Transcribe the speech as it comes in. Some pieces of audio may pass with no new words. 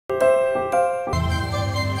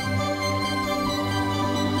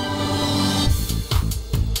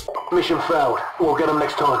Mission failed. We'll get them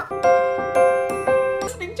next time.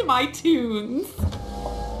 Listening to my tunes.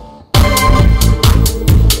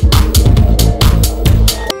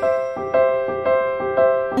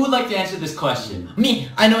 Who would like to answer this question? Me!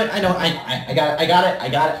 I know it, I know it, I got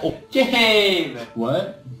it. Oh. Gabe!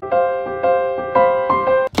 What?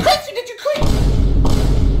 Clancy, did you clean?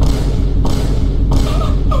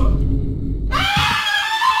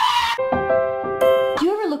 Do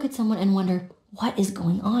you ever look at someone and wonder what is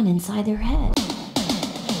going on inside their head?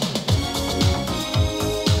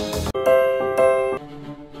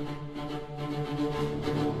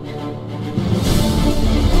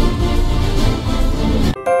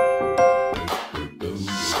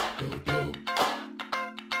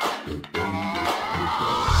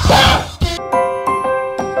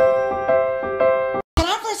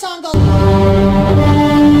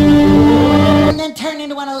 And then turn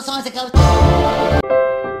into one of those songs that goes.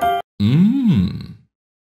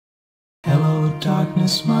 Hello,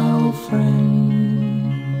 darkness, my old friend.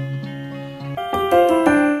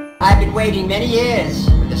 I've been waiting many years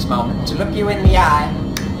for this moment to look you in the eye.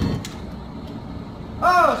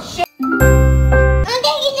 Oh shit! I'm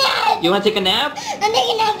taking a nap! You wanna take a nap? I'm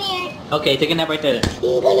taking a nap here. Okay, take a nap right there.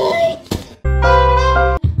 Good night.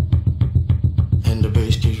 And the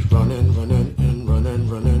bass keeps running, running, and running,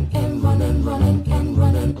 running, and running, running, and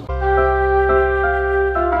running.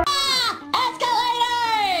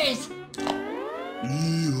 Escalators!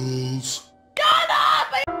 Eels.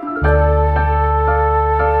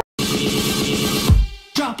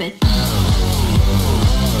 Drop it.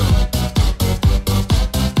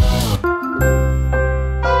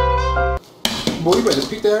 Boy, you better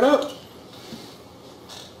pick that up.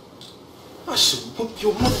 I should whoop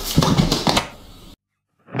your mother.